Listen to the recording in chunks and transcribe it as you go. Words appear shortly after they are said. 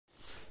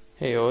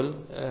Hey all,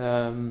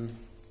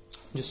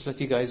 just to let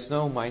you guys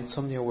know, my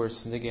insomnia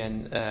worsened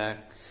again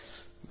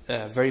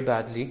very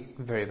badly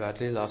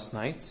last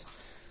night.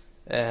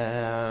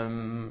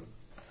 Tonight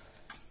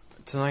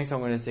I'm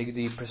going to take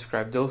the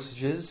prescribed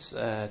dosages,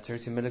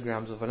 30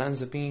 milligrams of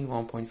olanzapine,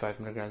 1.5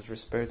 milligrams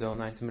risperidone,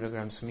 90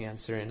 milligrams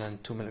mianserin,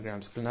 and 2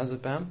 milligrams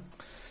clonazepam.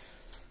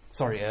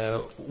 Sorry,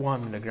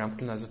 1 milligram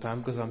clonazepam,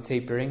 because I'm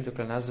tapering the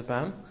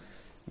clonazepam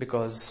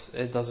because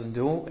it doesn't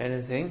do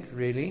anything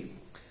really.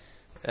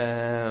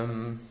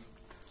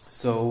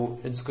 So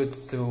it's good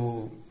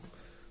to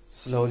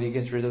slowly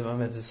get rid of a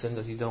medicine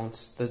that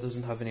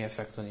doesn't have any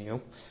effect on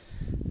you.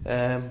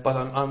 But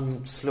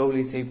I'm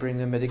slowly tapering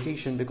the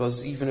medication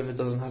because even if it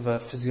doesn't have a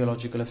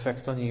physiological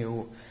effect on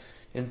you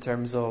in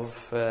terms of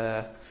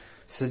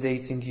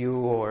sedating you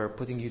or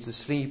putting you to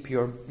sleep,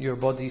 your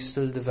body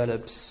still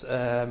develops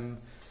a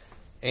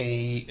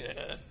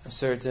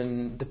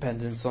certain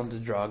dependence on the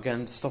drug,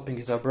 and stopping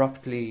it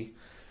abruptly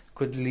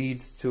could lead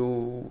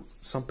to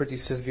some pretty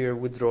severe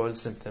withdrawal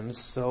symptoms.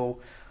 So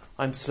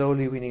I'm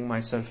slowly weaning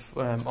myself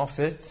off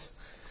it,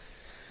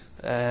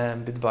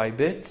 bit by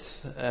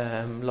bit.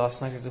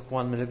 Last night I took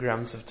 1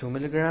 milligram of 2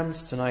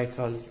 milligrams. Tonight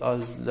I'll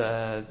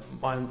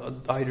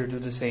either do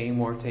the same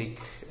or take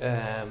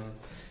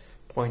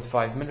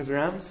 0.5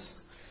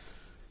 milligrams.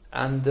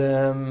 And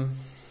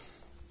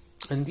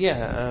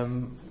yeah,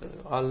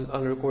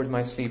 I'll record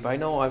my sleep. I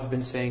know I've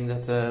been saying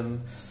that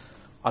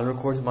I'll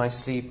record my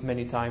sleep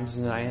many times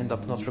and then I end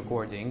up not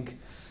recording.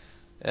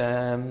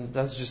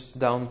 That's just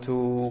down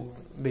to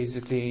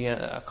basically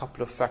a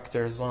couple of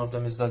factors. One of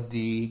them is that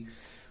the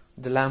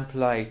lamp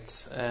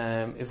light,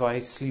 if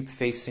I sleep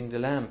facing the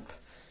lamp,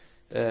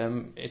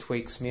 it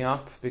wakes me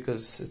up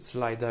because it's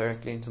light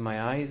directly into my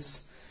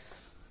eyes.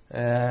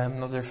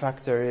 Another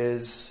factor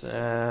is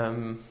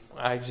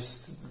I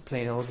just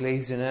plain old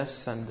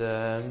laziness and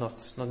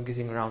not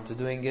getting around to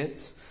doing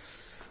it.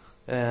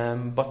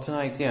 But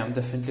tonight, yeah, I'm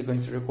definitely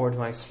going to record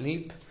my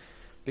sleep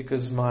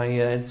because my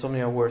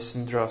insomnia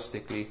worsened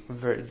drastically,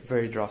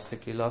 very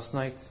drastically. Last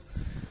night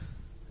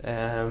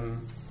I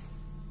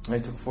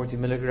took 40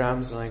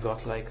 milligrams and I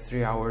got like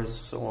 3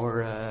 hours,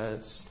 or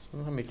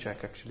let me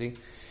check actually.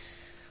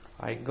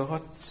 I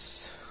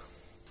got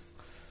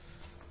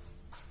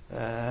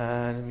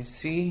let me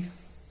see,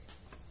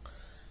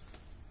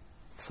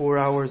 4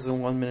 hours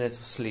and 1 minute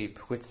of sleep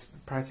with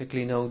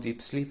practically no deep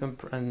sleep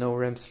and no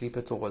REM sleep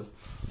at all.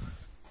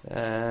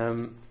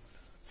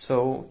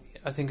 So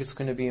I think it's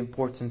going to be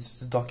important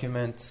to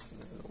document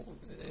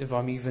if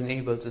I'm even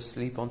able to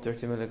sleep on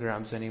 30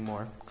 milligrams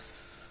anymore.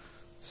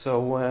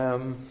 So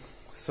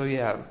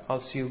yeah, I'll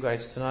see you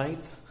guys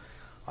tonight.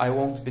 I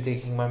won't be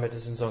taking my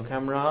medicines on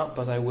camera,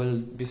 but I will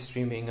be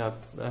streaming a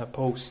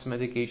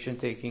post-medication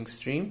taking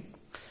stream.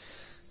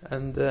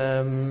 And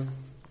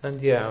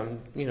yeah,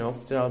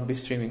 then I'll be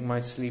streaming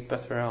my sleep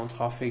at around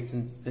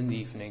 8:30 in the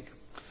evening.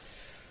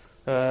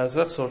 So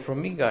that's all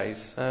from me,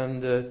 guys,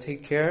 and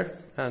take care,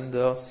 and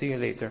I'll see you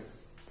later.